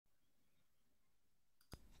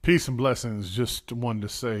Peace and blessings. Just wanted to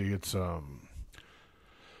say it's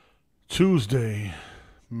Tuesday,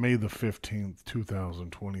 May the 15th,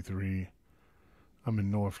 2023. I'm in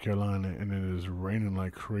North Carolina and it is raining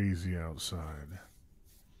like crazy outside.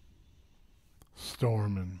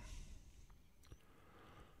 Storming,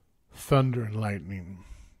 thunder and lightning.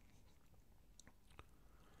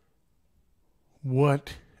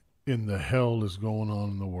 What in the hell is going on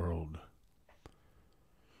in the world?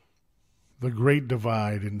 The great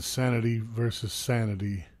divide, insanity versus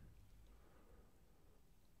sanity.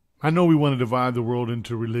 I know we want to divide the world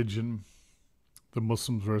into religion, the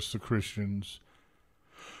Muslims versus the Christians,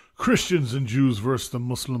 Christians and Jews versus the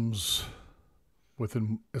Muslims,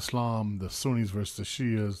 within Islam, the Sunnis versus the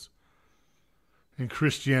Shias, in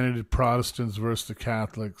Christianity, Protestants versus the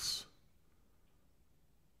Catholics,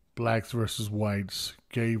 blacks versus whites,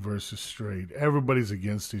 gay versus straight. Everybody's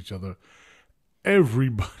against each other.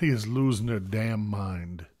 Everybody is losing their damn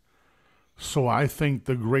mind. So I think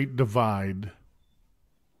the great divide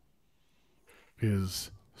is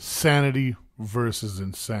sanity versus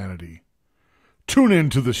insanity. Tune in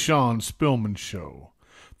to the Sean Spillman Show.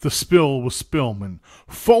 The Spill with Spillman,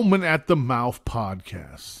 Foaming at the Mouth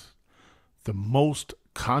podcast. The most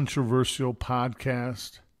controversial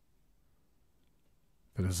podcast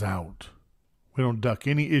that is out. We don't duck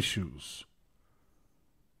any issues.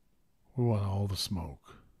 We want all the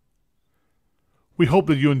smoke. We hope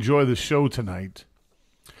that you enjoy the show tonight.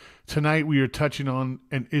 Tonight we are touching on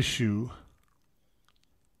an issue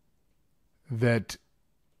that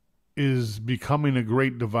is becoming a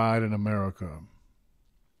great divide in America.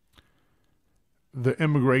 The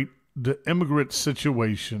immigrant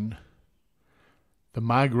situation,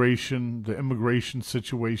 the immigration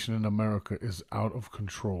situation in America is out of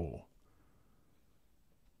control.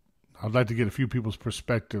 I'd like to get a few people's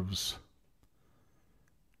perspectives.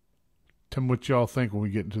 Tell me what y'all think when we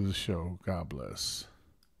get into the show. God bless.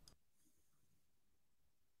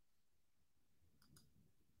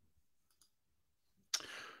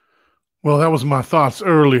 Well, that was my thoughts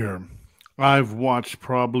earlier. I've watched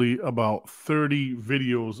probably about 30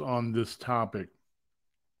 videos on this topic.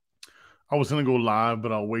 I was going to go live,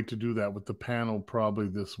 but I'll wait to do that with the panel probably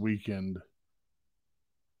this weekend.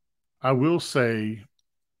 I will say,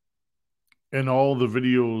 in all the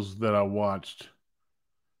videos that I watched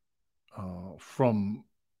from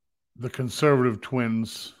the conservative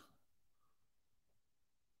twins,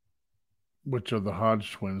 which are the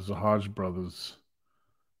Hodge twins, the Hodge brothers,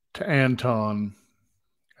 to Anton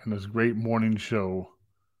and his great morning show,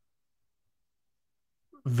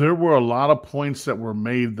 there were a lot of points that were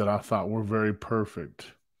made that I thought were very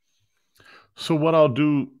perfect. So what I'll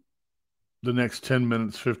do the next 10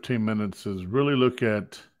 minutes, 15 minutes is really look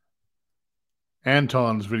at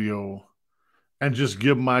Anton's video and just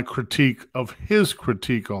give my critique of his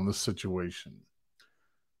critique on the situation.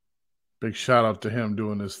 Big shout out to him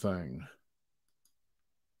doing his thing.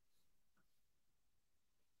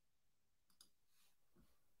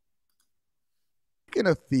 Speaking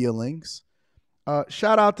of feelings,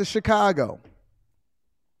 shout out to Chicago.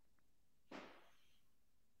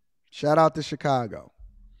 Shout out to Chicago.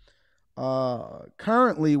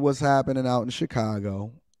 Currently, what's happening out in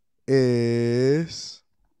Chicago is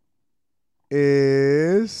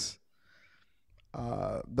the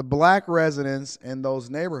black residents in those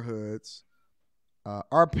neighborhoods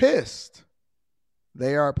are pissed.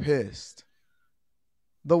 They are pissed.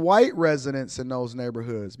 The white residents in those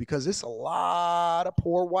neighborhoods, because it's a lot of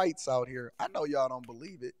poor whites out here. I know y'all don't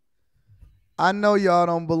believe it.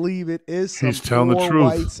 It's some He's telling the poor truth.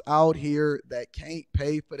 whites out here that can't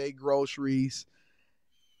pay for their groceries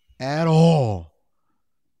at all.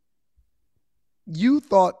 You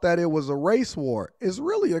thought that it was a race war. It's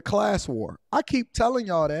really a class war. I keep telling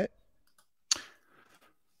y'all that.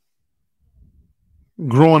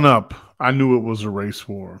 Growing up, I knew it was a race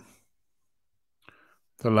war.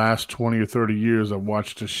 The last 20 or 30 years, I've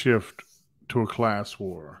watched a shift to a class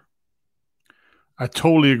war. I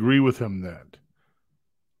totally agree with him that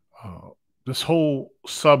this whole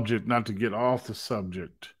subject, not to get off the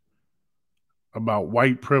subject, about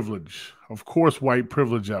white privilege. Of course, white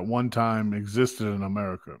privilege at one time existed in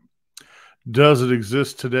America. Does it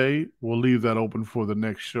exist today? We'll leave that open for the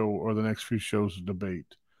next show or the next few shows of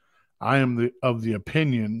debate. I am of the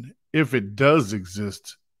opinion, if it does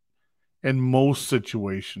exist, in most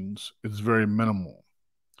situations, it's very minimal.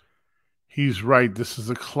 He's right. This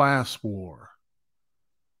is a class war.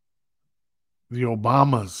 The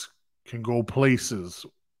Obamas can go places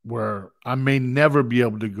where I may never be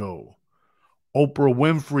able to go. Oprah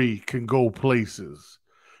Winfrey can go places.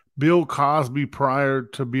 Bill Cosby, prior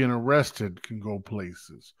to being arrested, can go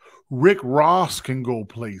places. Rick Ross can go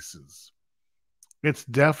places. It's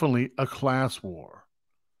definitely a class war.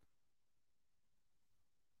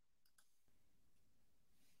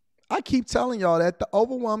 I keep telling y'all that the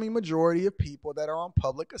overwhelming majority of people that are on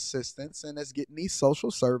public assistance and that's getting these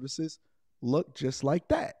social services look just like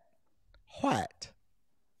that. What?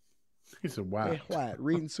 He said, Hey, "What?" what?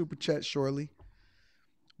 Reading super chat shortly.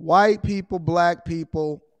 White people, black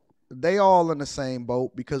people, they all in the same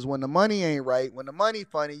boat because when the money ain't right, when the money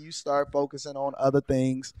funny, you start focusing on other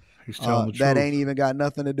things He's telling the that ain't truth. even got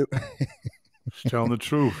nothing to do. He's telling the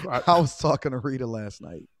truth. I was talking to Rita last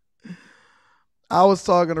night.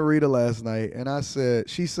 And I said,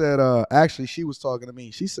 she said, actually, she was talking to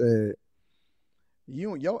me. She said,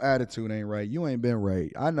 your attitude ain't right. You ain't been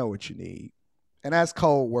right. I know what you need. And that's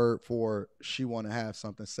code word for she want to have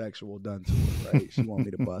something sexual done to her, right? She want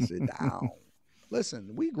me to bust it down. Listen,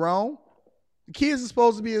 we grown. The kids are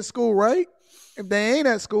supposed to be in school, right? If they ain't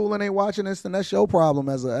at school and they watching this, then that's your problem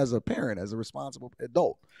as a parent, as a responsible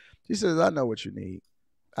adult. She says, I know what you need.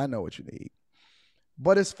 I know what you need.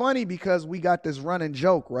 But it's funny because we got this running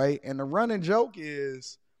joke, right? And the running joke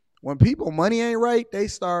is when people money ain't right, they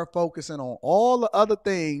start focusing on all the other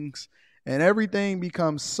things and everything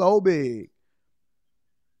becomes so big.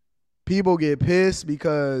 People get pissed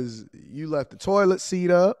because you left the toilet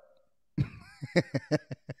seat up.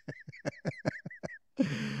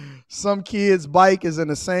 Some kid's bike is in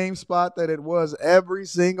the same spot that it was every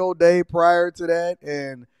single day prior to that.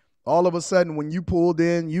 And all of a sudden, when you pulled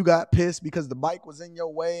in, you got pissed because the bike was in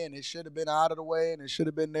your way and it should have been out of the way and it should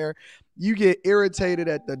have been there. You get irritated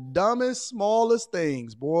at the dumbest, smallest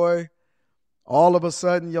things, boy. All of a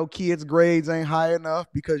sudden, your kids' grades ain't high enough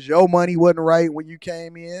because your money wasn't right when you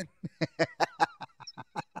came in.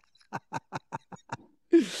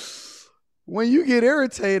 When you get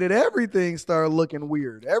irritated, everything start looking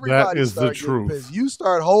weird. That Everybody is the start getting pissed. truth. You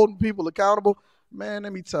start holding people accountable. Man,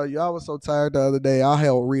 let me tell you, I was so tired the other day. I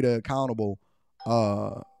held Rita accountable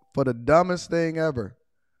for the dumbest thing ever.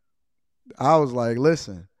 I was like,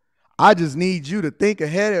 listen, I just need you to think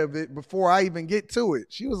ahead of it before I even get to it.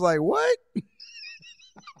 She was like, what?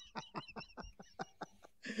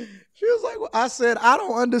 She was like, well, I said, I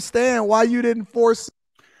don't understand why you didn't force.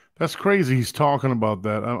 That's crazy. He's talking about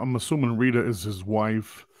that. I'm assuming Rita is his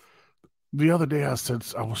wife. The other day, I said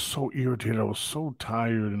I was so irritated. I was so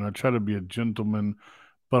tired, and I tried to be a gentleman,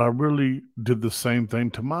 but I really did the same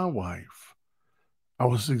thing to my wife. I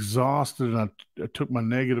was exhausted, and I took my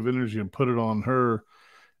negative energy and put it on her,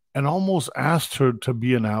 and almost asked her to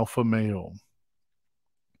be an alpha male,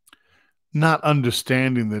 not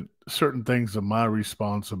understanding that certain things are my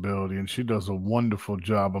responsibility. And she does a wonderful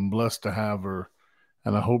job. I'm blessed to have her,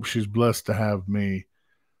 and I hope she's blessed to have me.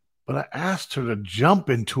 But I asked her to jump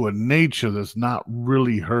into a nature that's not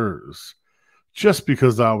really hers just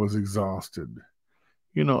because I was exhausted.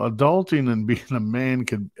 You know, adulting and being a man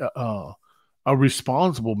can, a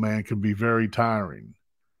responsible man can be very tiring.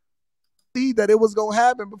 See that it was going to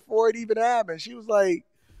happen before it even happened. She was like,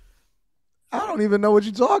 I don't even know what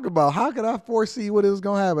you're talking about. How could I foresee what is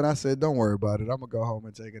going to happen? I said, don't worry about it. I'm going to go home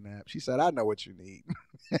and take a nap. She said, I know what you need.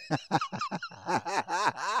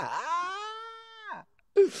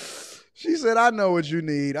 She said, I know what you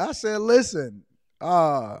need. I said, listen,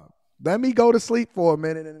 let me go to sleep for a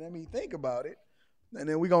minute and let me think about it. And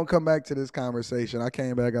then we're going to come back to this conversation. I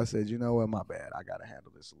came back. I said, you know what? My bad. I got to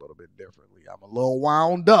handle this a little bit differently. I'm a little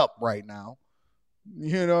wound up right now.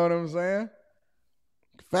 You know what I'm saying?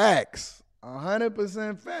 Facts.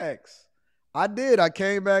 100% facts. I did. I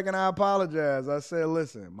came back and I apologized. I said,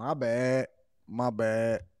 listen, my bad. My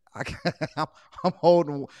bad. I'm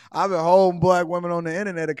holding. I've been holding black women on the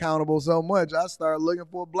internet accountable so much. I started looking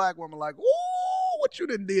for a black woman like, ooh, what you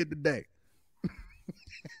done did today?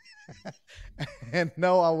 And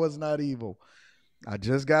no, I was not evil. I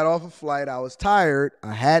just got off a flight. I was tired.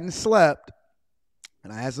 I hadn't slept,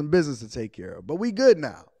 and I had some business to take care of. But we good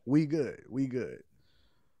now. We good. We good.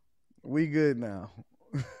 We good now.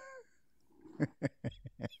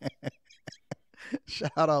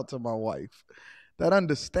 Shout out to my wife that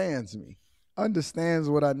understands me, understands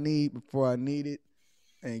what I need before I need it,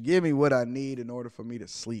 and give me what I need in order for me to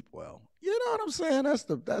sleep well. You know what I'm saying?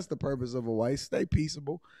 That's the purpose of a wife. Stay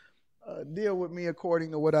peaceable. Deal with me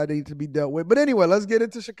according to what I need to be dealt with. But anyway, let's get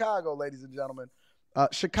into Chicago, ladies and gentlemen.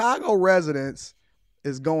 Chicago residents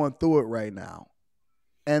is going through it right now.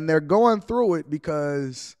 And they're going through it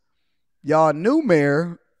because y'all new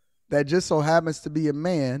mayor that just so happens to be a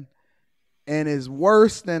man and is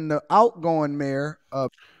worse than the outgoing mayor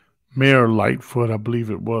of Mayor Lightfoot, I believe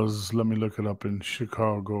it was. Let me look it up in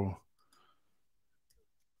Chicago.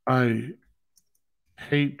 I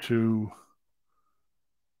hate to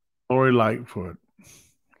Lori Lightfoot.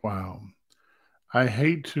 Wow. I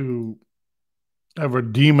hate to ever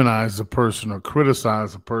demonize a person or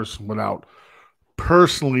criticize a person without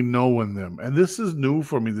personally knowing them. And this is new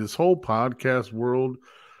for me, this whole podcast world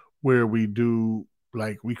where we do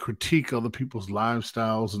like we critique other people's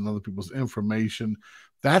lifestyles and other people's information.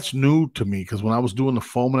 That's new to me because when I was doing the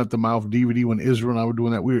Foaming at the Mouth DVD, when Israel and I were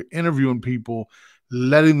doing that, we were interviewing people,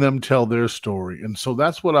 letting them tell their story. And so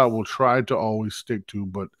that's what I will try to always stick to.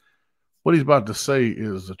 But what he's about to say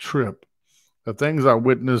is a trip. The things I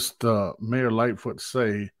witnessed Mayor Lightfoot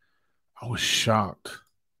say, I was shocked.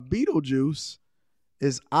 Beetlejuice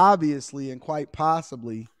is obviously and quite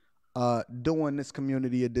possibly doing this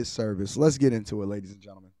community a disservice. Let's get into it, ladies and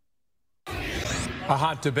gentlemen. A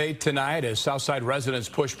hot debate tonight as Southside residents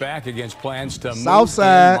push back against plans to move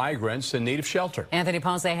Southside in migrants in need of shelter. Anthony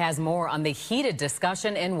Ponce has more on the heated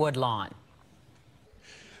discussion in Woodlawn.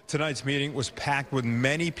 Tonight's meeting was packed with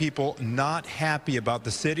many people not happy about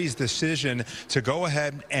the city's decision to go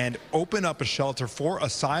ahead and open up a shelter for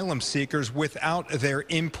asylum seekers without their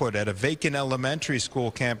input at a vacant elementary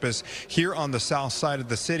school campus here on the south side of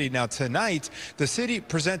the city. Now, tonight, the city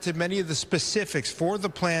presented many of the specifics for the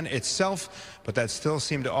plan itself, but that still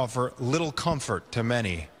seemed to offer little comfort to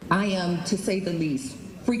many. I am, to say the least,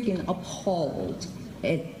 freaking appalled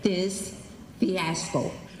at this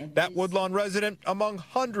fiasco. That Woodlawn resident among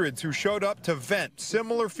hundreds who showed up to vent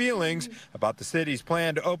similar feelings about the city's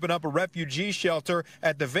plan to open up a refugee shelter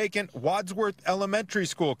at the vacant Wadsworth Elementary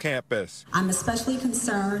School campus. I'm especially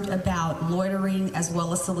concerned about loitering as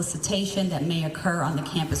well as solicitation that may occur on the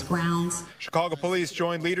campus grounds. Chicago police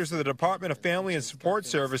joined leaders of the Department of Family and Support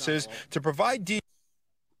Services to provide details.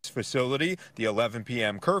 Facility, the 11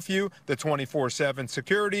 p.m. curfew, the 24/7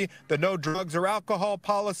 security, the no drugs or alcohol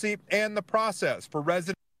policy, and the process for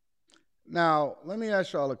residents. Now, let me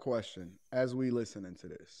ask y'all a question as we listen into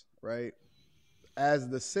this, right? As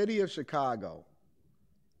the city of Chicago,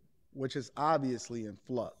 which is obviously in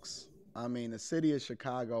flux. I mean, the city of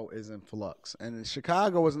Chicago is in flux, and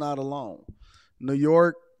Chicago is not alone. New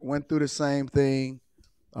York went through the same thing.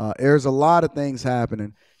 There's a lot of things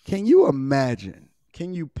happening. Can you imagine?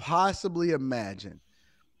 Can you possibly imagine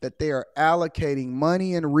that they are allocating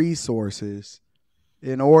money and resources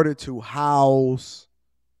in order to house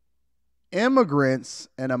immigrants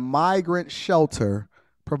in a migrant shelter,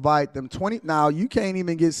 provide them 20? Now, you can't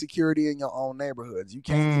even get security in your own neighborhoods. You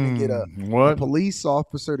can't even get a police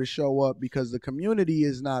officer to show up because the community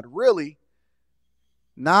is not really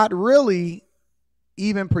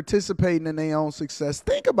even participating in their own success.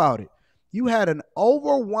 Think about it. You had an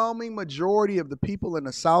overwhelming majority of the people in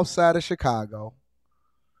the south side of Chicago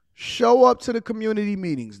show up to the community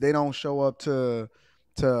meetings. They don't show up to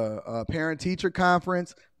a parent-teacher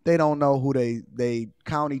conference. They don't know who they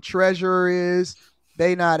county treasurer is.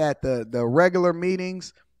 They not at the regular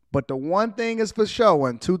meetings. But the one thing is for sure,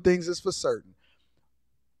 and two things is for certain.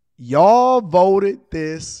 Y'all voted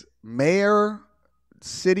this mayor,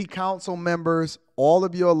 city council members, all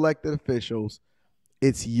of your elected officials.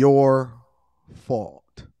 It's your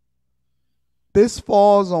fault. This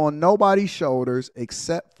falls on nobody's shoulders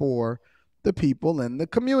except for the people in the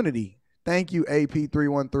community. Thank you,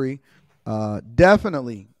 AP313.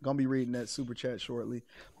 Definitely going to be reading that super chat shortly.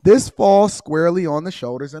 This falls squarely on the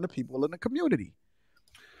shoulders of the people in the community.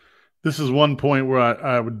 This is one point where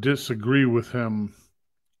I would disagree with him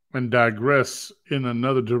and digress in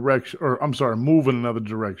another direction, or I'm sorry, move in another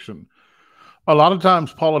direction. A lot of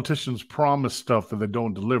times politicians promise stuff that they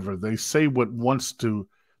don't deliver. They say what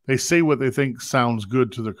they think sounds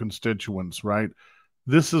good to their constituents, right?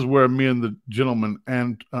 This is where me and the gentleman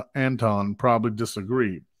Anton probably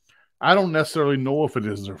disagree. I don't necessarily know if it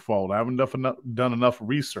is their fault. I haven't done enough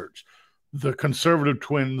research. The conservative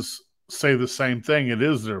twins say the same thing. It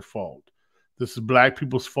is their fault. This is black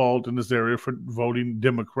people's fault in this area for voting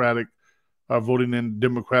Democratic, voting in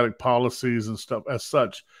Democratic policies and stuff as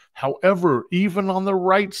such. However, even on the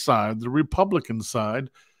right side, the Republican side,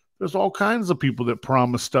 there's all kinds of people that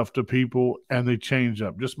promise stuff to people and they change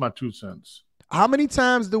up. Just my 2 cents. How many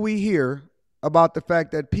times do we hear about the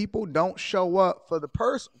fact that people don't show up for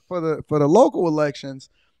the local elections,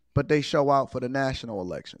 but they show out for the national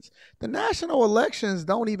elections? The national elections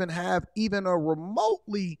don't even have even a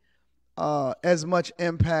remotely as much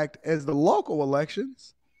impact as the local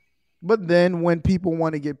elections. But then when people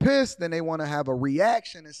want to get pissed, then they want to have a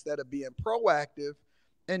reaction instead of being proactive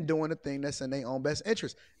and doing the thing that's in their own best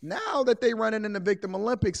interest. Now that they're running in the Victim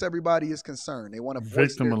Olympics, everybody is concerned. They want to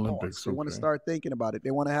voice their thoughts. They want to start thinking about it.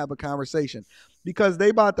 They want to have a conversation because they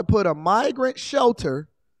about to put a migrant shelter.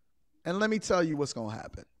 And let me tell you what's going to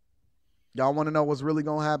happen. Y'all want to know what's really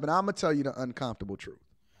going to happen? I'm going to tell you the uncomfortable truth,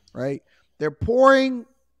 right? They're pouring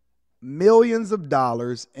millions of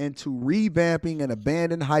dollars into revamping an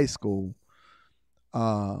abandoned high school,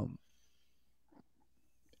 and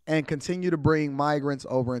continue to bring migrants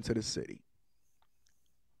over into the city.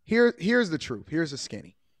 Here's the truth. Here's the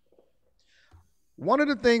skinny. One of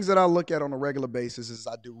the things that I look at on a regular basis is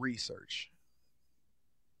I do research.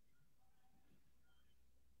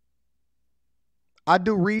 I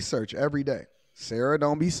do research every day. Sarah,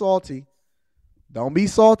 don't be salty. Don't be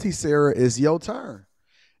salty, Sarah. It's your turn.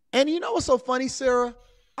 And you know what's so funny, Sarah?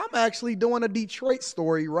 I'm actually doing a Detroit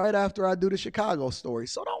story right after I do the Chicago story.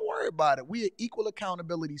 So don't worry about it. We an equal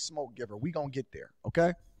accountability smoke giver. We going to get there,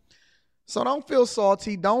 okay? So don't feel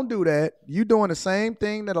salty. Don't do that. You doing the same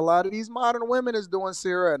thing that a lot of these modern women is doing,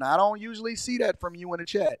 Sarah, and I don't usually see that from you in the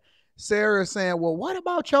chat. Sarah is saying, well, what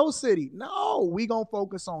about your city? No, we going to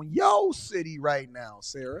focus on your city right now,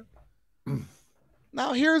 Sarah.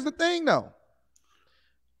 Now, here's the thing, though.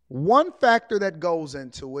 One factor that goes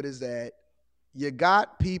into it is that you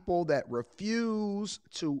got people that refuse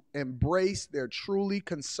to embrace their truly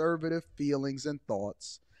conservative feelings and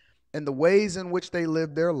thoughts and the ways in which they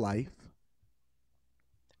live their life.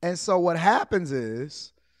 And so what happens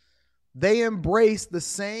is they embrace the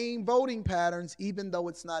same voting patterns, even though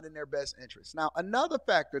it's not in their best interest. Now, another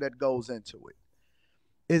factor that goes into it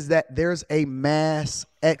is that there's a mass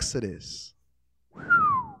exodus.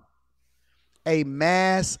 A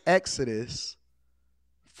mass exodus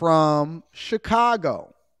from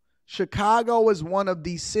Chicago. Chicago is one of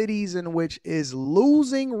the cities in which is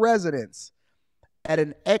losing residents at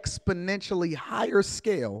an exponentially higher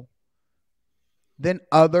scale than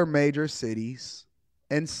other major cities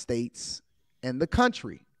and states in the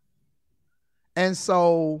country. And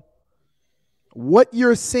so what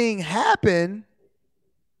you're seeing happening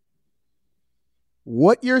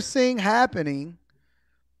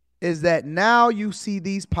is that now you see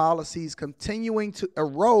these policies continuing to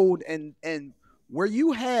erode, and where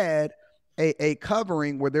you had a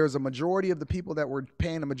covering where there's a majority of the people that were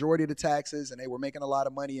paying the majority of the taxes and they were making a lot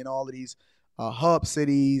of money in all of these hub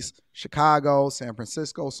cities, Chicago, San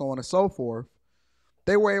Francisco, so on and so forth.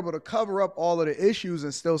 They were able to cover up all of the issues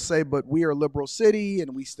and still say, but we are a liberal city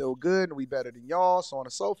and we still good and we better than y'all, so on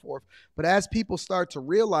and so forth. But as people start to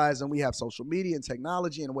realize, and we have social media and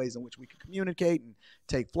technology and ways in which we can communicate and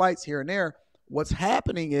take flights here and there, what's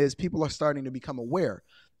happening is people are starting to become aware.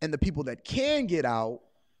 And the people that can get out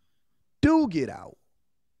do get out.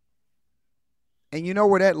 And you know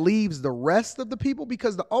where that leaves the rest of the people?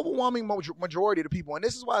 Because the overwhelming majority of the people, and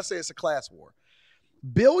this is why I say it's a class war,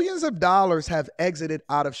 billions of dollars have exited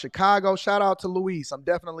out of Chicago. Shout out to Luis. I'm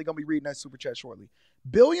definitely going to be reading that super chat shortly.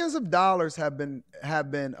 Billions of dollars have been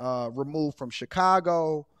removed from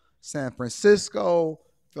Chicago, San Francisco,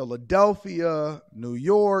 Philadelphia, New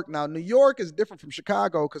York. Now, New York is different from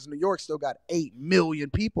Chicago because New York still got 8 million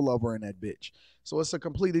people over in that bitch. So it's a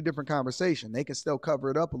completely different conversation. They can still cover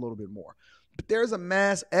it up a little bit more. But there's a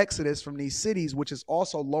mass exodus from these cities, which is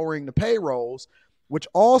also lowering the payrolls, which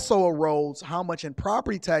also erodes how much in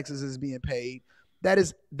property taxes is being paid. That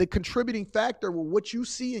is the contributing factor with what you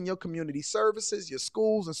see in your community services, your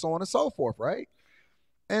schools, and so on and so forth, right?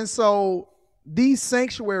 And so these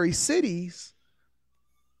sanctuary cities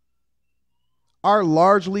are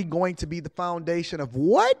largely going to be the foundation of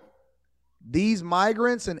what? These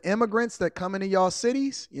migrants and immigrants that come into y'all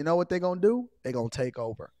cities, you know what they're going to do? They're going to take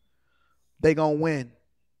over. They're going to win.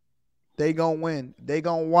 They're going to win. They're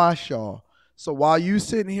going to wash y'all. So while you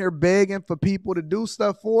sitting here begging for people to do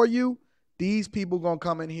stuff for you, these people going to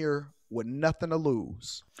come in here with nothing to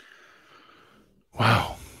lose.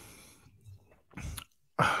 Wow.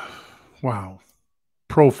 Wow.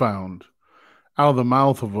 Profound. Out of the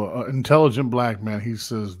mouth of an intelligent black man, he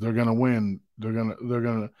says they're going to win. They're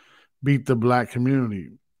going to beat the black community.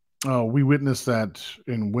 We witnessed that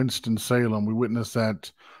in Winston-Salem. We witnessed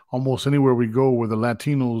that almost anywhere we go where the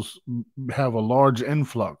Latinos have a large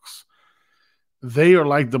influx. They are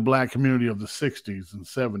like the black community of the 60s and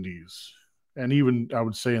 70s, and even, I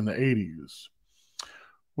would say, in the 80s.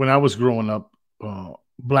 When I was growing up,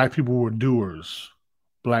 black people were doers.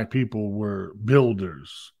 Black people were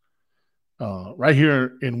builders. Right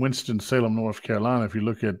here in Winston-Salem, North Carolina, if you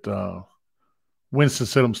look at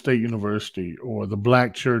Winston-Salem State University or the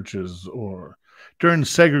black churches, or during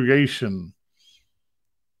segregation,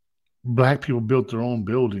 black people built their own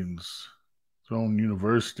buildings, their own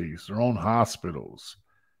universities, their own hospitals.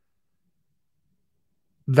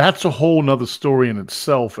 That's a whole nother story in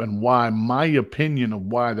itself, and why my opinion of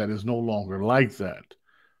why that is no longer like that.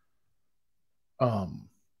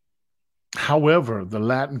 However, the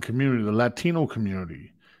Latin community, the Latino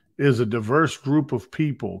community, is a diverse group of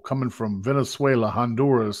people coming from Venezuela,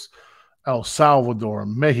 Honduras, El Salvador,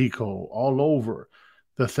 Mexico, all over.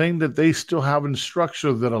 The thing that they still have in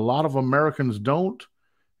structure that a lot of Americans don't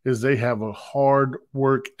is they have a hard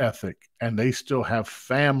work ethic and they still have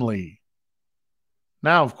family.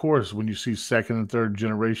 Now, of course, when you see second and third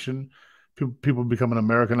generation, people becoming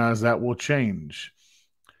Americanized, that will change.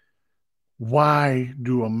 Why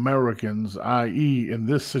do Americans, i.e., in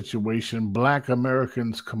this situation, Black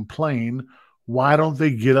Americans, complain? Why don't they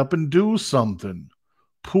get up and do something?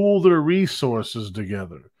 Pool their resources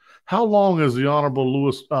together. How long has the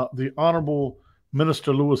Honorable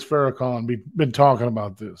Minister Louis Farrakhan been talking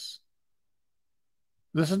about this?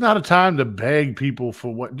 This is not a time to beg people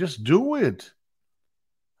for what. Just do it.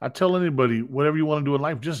 I tell anybody, whatever you want to do in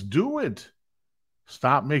life, just do it.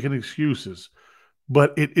 Stop making excuses.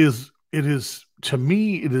 But it is, to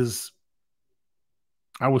me, it is,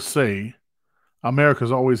 I would say,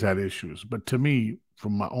 America's always had issues. But to me,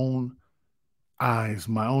 from my own eyes,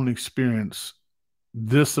 my own experience,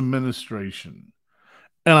 this administration,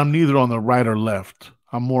 and I'm neither on the right or left,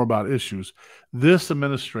 I'm more about issues. This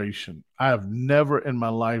administration, I have never in my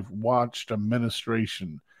life watched an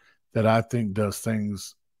administration that I think does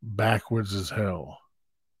things backwards as hell.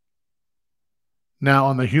 Now,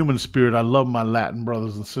 on the human spirit, I love my Latin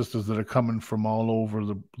brothers and sisters that are coming from all over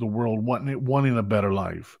the world wanting a better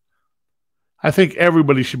life. I think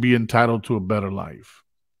everybody should be entitled to a better life.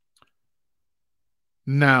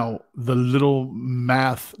 Now, the little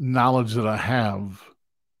math knowledge that I have,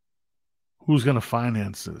 who's going to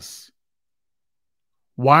finance this?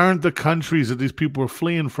 Why aren't the countries that these people are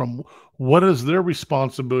fleeing from, what is their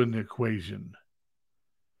responsibility in the equation?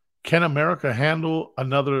 Can America handle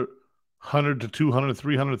another 100 to 200,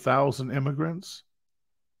 300,000 immigrants?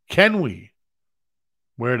 Can we?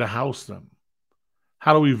 Where to house them?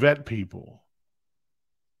 How do we vet people?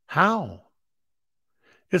 How?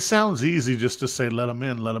 It sounds easy just to say, let them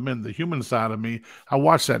in, let them in. The human side of me, I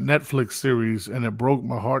watched that Netflix series and it broke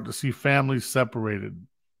my heart to see families separated.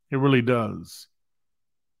 It really does.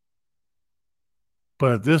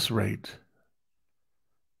 But at this rate,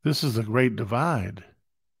 this is a great divide.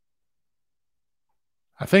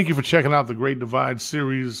 I thank you for checking out the Great Divide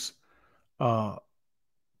series.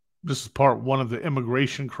 This is part one of the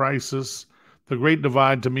immigration crisis. The Great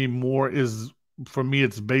Divide, to me, for me,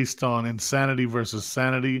 it's based on insanity versus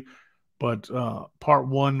sanity. But part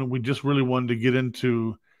one, we just really wanted to get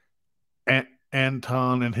into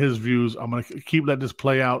Anton and his views. I'm going to let this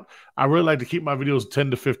play out. I really like to keep my videos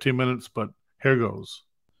 10 to 15 minutes, but here goes.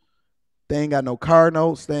 They ain't got no car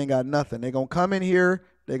notes. They ain't got nothing. They're going to come in here.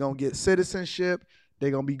 They're going to get citizenship. They're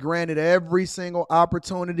going to be granted every single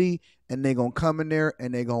opportunity, and they're going to come in there,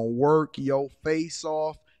 and they're going to work your face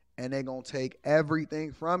off, and they're going to take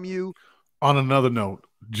everything from you. On another note,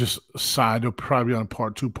 just side, they'll probably be on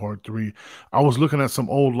part 2, part 3. I was looking at some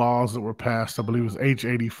old laws that were passed. I believe it was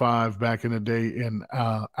H-85 back in the day in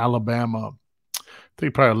Alabama. I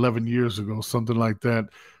think probably 11 years ago, something like that,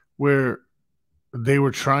 where they were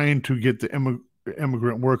trying to get the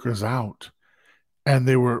immigrant workers out. And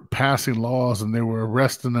they were passing laws and they were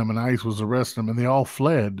arresting them, and ICE was arresting them, and they all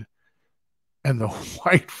fled. And the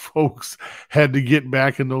white folks had to get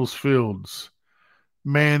back in those fields.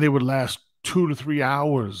 Man, they would last 2 to 3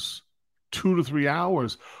 hours. 2 to 3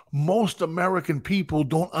 hours. Most American people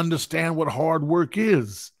don't understand what hard work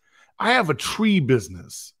is. I have a tree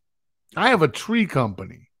business. I have a tree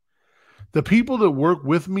company. The people that work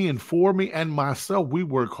with me and for me and myself, we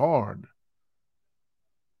work hard.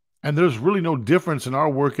 And there's really no difference in our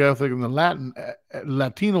work ethic and the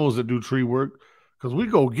Latinos that do tree work, because we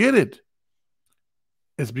go get it.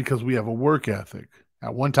 It's because we have a work ethic.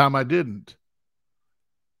 At one time I didn't.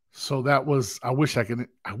 So that was, I wish I can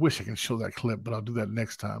show that clip, but I'll do that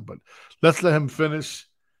next time. But let's let him finish.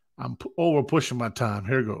 I'm over pushing my time.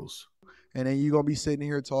 Here goes. And then you're going to be sitting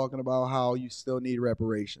here talking about how you still need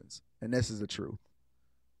reparations. And this is the truth.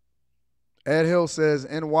 Ed Hill says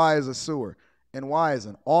NY is a sewer. NY is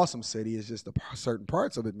an awesome city. It's just certain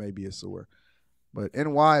parts of it may be a sewer. But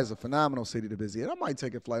NY is a phenomenal city to visit. And I might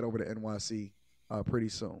take a flight over to NYC pretty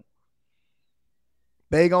soon.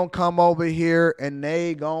 They going to come over here and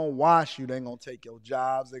they going to wash you. They going to take your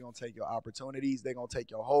jobs. They going to take your opportunities. They going to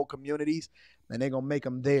take your whole communities, and they going to make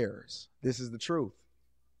them theirs. This is the truth.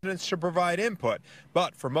 To provide input,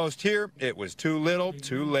 but for most here, it was too little,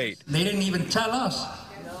 too late. They didn't even tell us,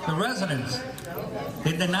 the residents.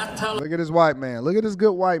 They did not tell us. Look at this white man. Look at this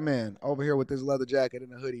good white man over here with this leather jacket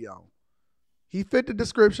and a hoodie on. He fit the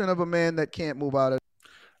description of a man that can't move out of.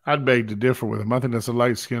 I'd beg to differ with him. I think that's a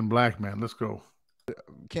light-skinned black man. Let's go.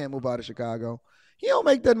 Can't move out of Chicago. He don't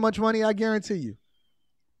make that much money, I guarantee you.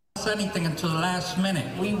 Anything until the last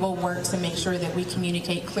minute. We will work to make sure that we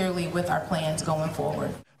communicate clearly with our plans going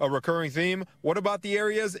forward. A recurring theme, what about the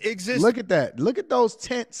areas exist? Look at that. Look at those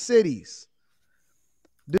tent cities.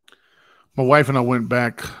 My wife and I went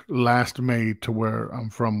back last May to where I'm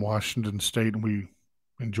from, Washington State, and we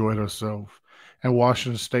enjoyed ourselves. And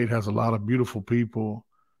Washington State has a lot of beautiful people,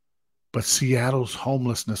 but Seattle's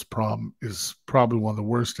homelessness problem is probably one of the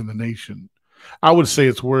worst in the nation. I would say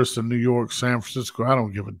it's worse than New York, San Francisco. I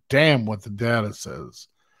don't give a damn what the data says.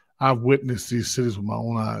 I've witnessed these cities with my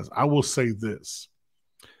own eyes. I will say this.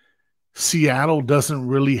 Seattle doesn't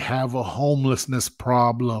really have a homelessness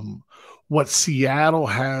problem. What Seattle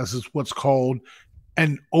has is what's called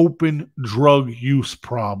an open drug use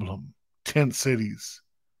problem. Tent cities.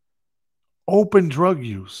 Open drug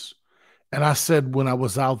use. And I said when I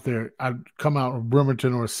was out there, I'd come out of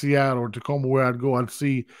Bremerton or Seattle or Tacoma, where I'd go, I'd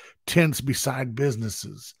see tents beside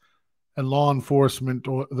businesses. And law enforcement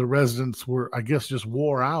or the residents were, I guess, just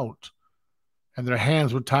wore out. And their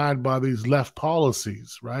hands were tied by these left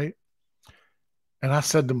policies, right? And I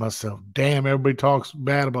said to myself, damn, everybody talks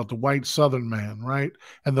bad about the white Southern man, right?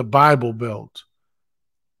 And the Bible Belt.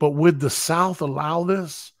 But would the South allow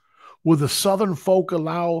this? Would the Southern folk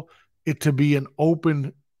allow it to be an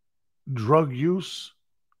open drug use?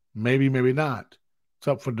 Maybe, maybe not. It's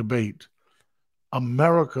up for debate.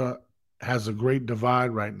 America has a great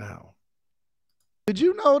divide right now. Did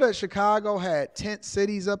you know that Chicago had tent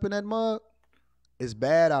cities up in that mug? It's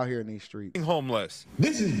bad out here in these streets. Homeless.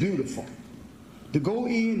 This is beautiful. To go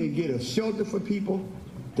in and get a shelter for people,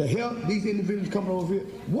 to help these individuals coming over here.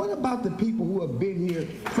 What about the people who have been here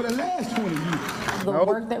for the last 20 years? The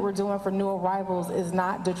work that we're doing for new arrivals is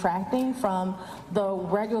not detracting from the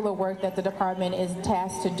regular work that the department is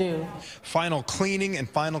tasked to do. Final cleaning and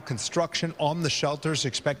final construction on the shelters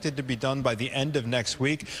expected to be done by the end of next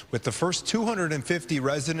week, with the first 250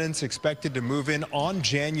 residents expected to move in on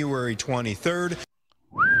January 23rd.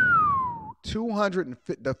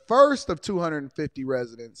 The first of 250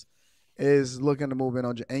 residents is looking to move in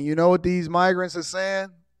on. And you know what these migrants are saying?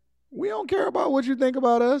 We don't care about what you think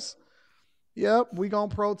about us. Yep, we going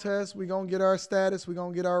to protest. We going to get our status. We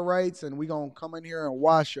going to get our rights. And we going to come in here and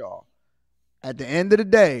wash y'all. At the end of the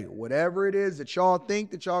day, whatever it is that y'all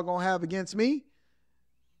think that y'all going to have against me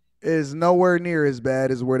is nowhere near as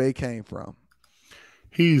bad as where they came from.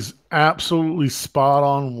 He's absolutely spot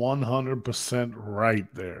on, 100%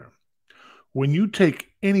 right there. When you take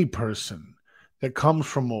any person that comes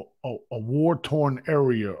from a war-torn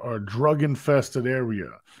area or a drug-infested area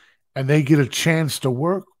and they get a chance to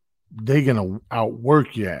work, they're going to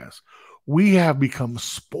outwork your ass. We have become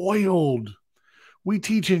spoiled. We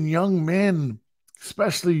teaching young men,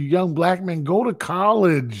 especially young black men, go to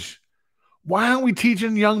college. Why aren't we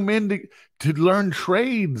teaching young men to learn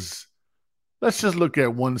trades? Let's just look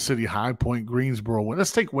at one city, High Point, Greensboro.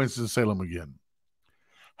 Let's take Winston-Salem again.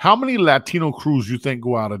 How many Latino crews you think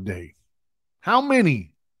go out a day? How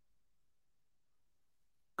many?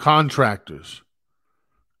 Contractors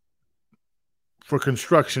for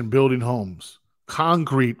construction, building homes,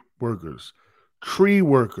 concrete workers, tree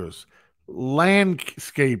workers,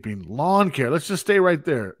 landscaping, lawn care. Let's just stay right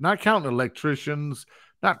there. Not counting electricians,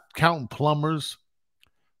 not counting plumbers.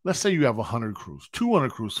 Let's say you have 100 crews, 200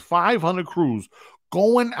 crews, 500 crews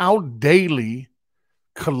going out daily,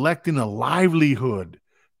 collecting a livelihood.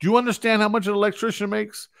 Do you understand how much an electrician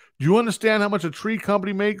makes? Do you understand how much a tree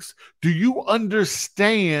company makes? Do you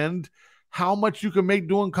understand how much you can make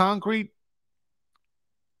doing concrete?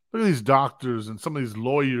 Look at these doctors and some of these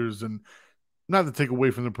lawyers, and not to take away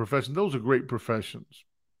from the profession. Those are great professions.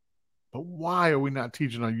 But why are we not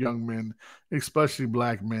teaching our young men, especially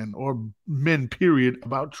black men or men, period,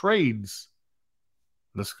 about trades?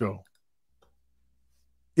 Let's go.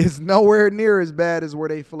 It's nowhere near as bad as where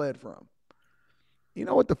they fled from. You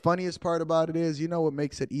know what the funniest part about it is? You know what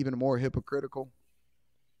makes it even more hypocritical?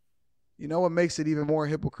 You know what makes it even more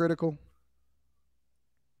hypocritical?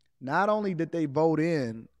 Not only did they vote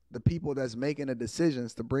in the people that's making the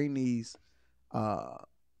decisions to bring these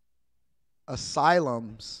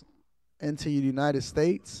asylums into the United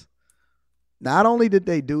States, not only did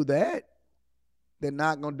they do that, they're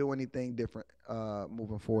not going to do anything different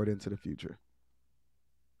moving forward into the future.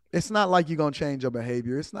 It's not like you're going to change your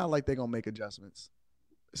behavior. It's not like they're going to make adjustments.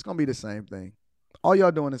 It's going to be the same thing. All y'all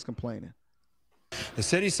doing is complaining. The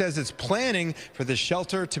city says it's planning for the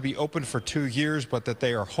shelter to be open for 2 years, but that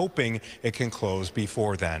they are hoping it can close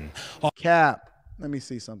before then. Cap, let me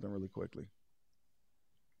see something really quickly.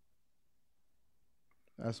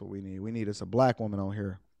 That's what we need. We need us a black woman on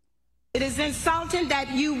here. It is insulting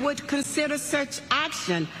that you would consider such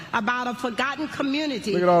action about a forgotten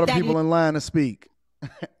community. Look at all the people in line to speak.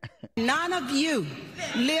 none of you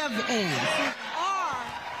live in.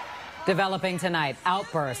 Developing tonight,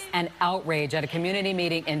 outbursts and outrage at a community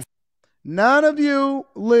meeting in None of you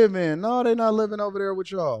live in. No, they're not living over there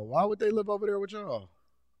with y'all. Why would they live over there with y'all?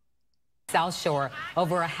 South Shore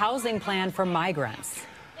over a housing plan for migrants.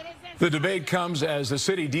 The debate comes as the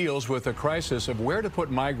city deals with the crisis of where to put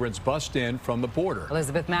migrants bussed in from the border.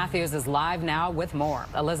 Elizabeth Matthews is live now with more.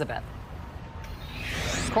 Elizabeth.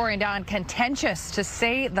 Corey and Don, contentious to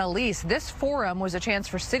say the least. This forum was a chance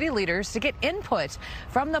for city leaders to get input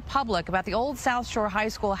from the public about the old South Shore High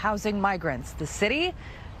School housing migrants. The city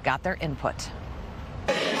got their input.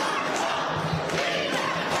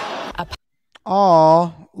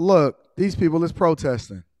 Oh, look, these people is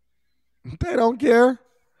protesting. They don't care.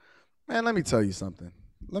 Man, let me tell you something.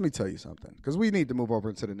 Because we need to move over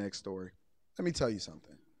into the next story. Let me tell you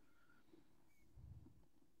something.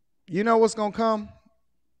 You know what's going to come?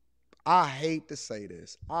 I hate to say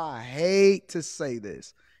this.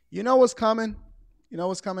 You know what's coming? You know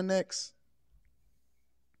what's coming next?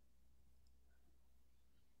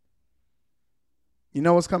 You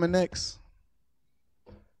know what's coming next?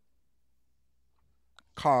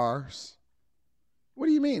 Cars. What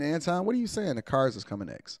do you mean, Anton? What are you saying? The cars is coming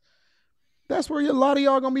next. That's where a lot of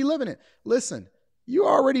y'all going to be living it. Listen, you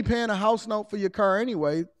already paying a house note for your car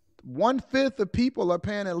anyway. 1/5 of people are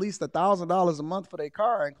paying at least $1,000 a month for their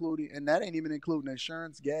car, and that ain't even including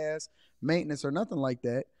insurance, gas, maintenance, or nothing like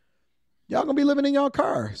that. Y'all gonna be living in y'all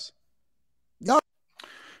cars.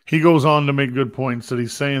 He goes on to make good points that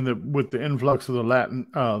he's saying that with the influx of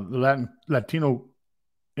the Latino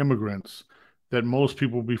immigrants, that most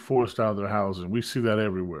people will be forced out of their housing. We see that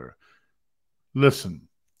everywhere. Listen,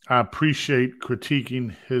 I appreciate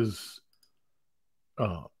critiquing his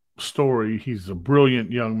story. He's a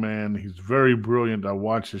brilliant young man. He's very brilliant. I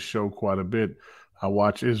watch his show quite a bit. I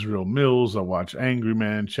watch Israel Mills. I watch Angry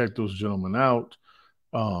Man. Check those gentlemen out.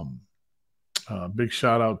 Big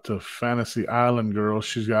shout out to Fantasy Island Girl.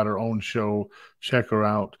 She's got her own show. Check her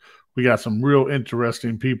out. We got some real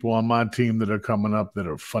interesting people on my team that are coming up that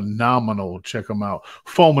are phenomenal. Check them out.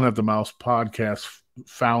 Foaming at the Mouse podcast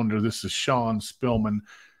founder. This is Sean Spillman.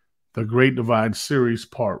 The Great Divide Series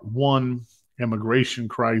Part 1. Immigration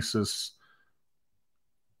crisis.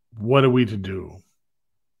 What are we to do?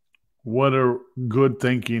 What are good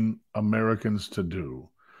thinking Americans to do?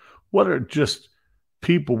 What are just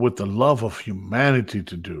people with the love of humanity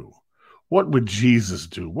to do? What would Jesus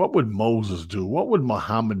do? What would Moses do? What would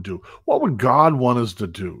Muhammad do? What would God want us to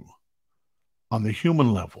do? On the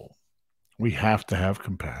human level, we have to have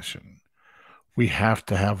compassion. We have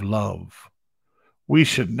to have love. We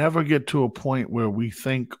should never get to a point where we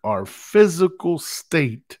think our physical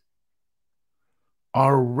state,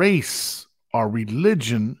 our race, our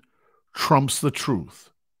religion trumps the truth.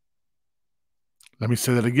 Let me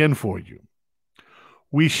say that again for you.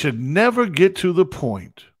 We should never get to the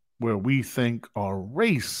point where we think our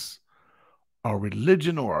race, our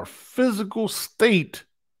religion, or our physical state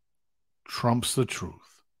trumps the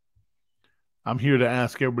truth. I'm here to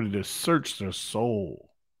ask everybody to search their soul.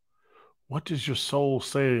 What does your soul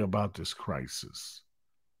say about this crisis?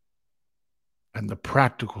 And the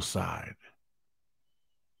practical side.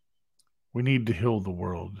 We need to heal the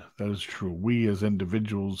world. That is true. We as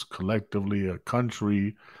individuals, collectively, a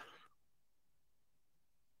country,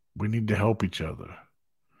 we need to help each other.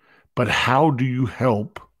 But how do you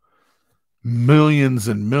help millions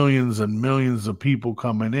and millions and millions of people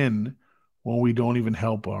coming in when we don't even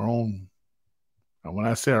help our own? And when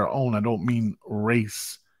I say our own, I don't mean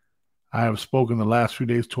race. I have spoken the last few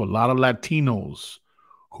days to a lot of Latinos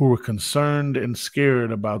who are concerned and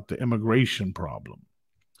scared about the immigration problem.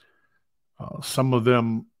 Some of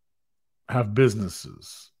them have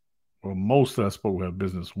businesses, or most that I spoke have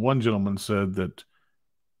business. One gentleman said that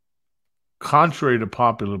contrary to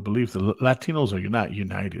popular belief, the Latinos are not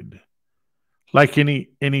united. Like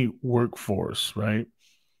any workforce, right?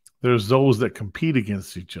 There's those that compete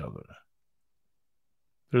against each other.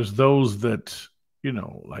 There's those that,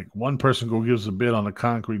 like one person gives a bid on a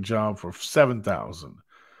concrete job for $7,000.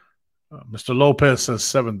 Mr. Lopez says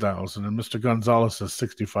 $7,000 and Mr. Gonzalez says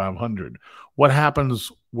 $6,500. What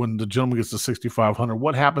happens when the gentleman gets the $6,500?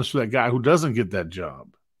 What happens to that guy who doesn't get that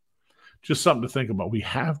job? Just something to think about. We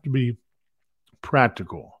have to be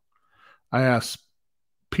practical. I ask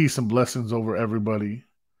peace and blessings over everybody.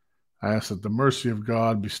 I ask that the mercy of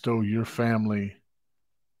God bestow your family.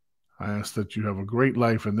 I ask that you have a great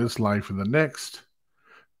life in this life and the next.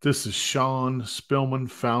 This is Sean Spillman,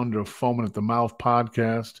 founder of Foaming at the Mouth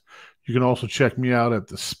podcast. You can also check me out at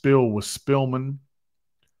The Spill with Spillman,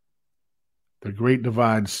 The Great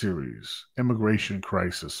Divide Series, Immigration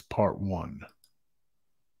Crisis, Part 1.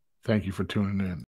 Thank you for tuning in.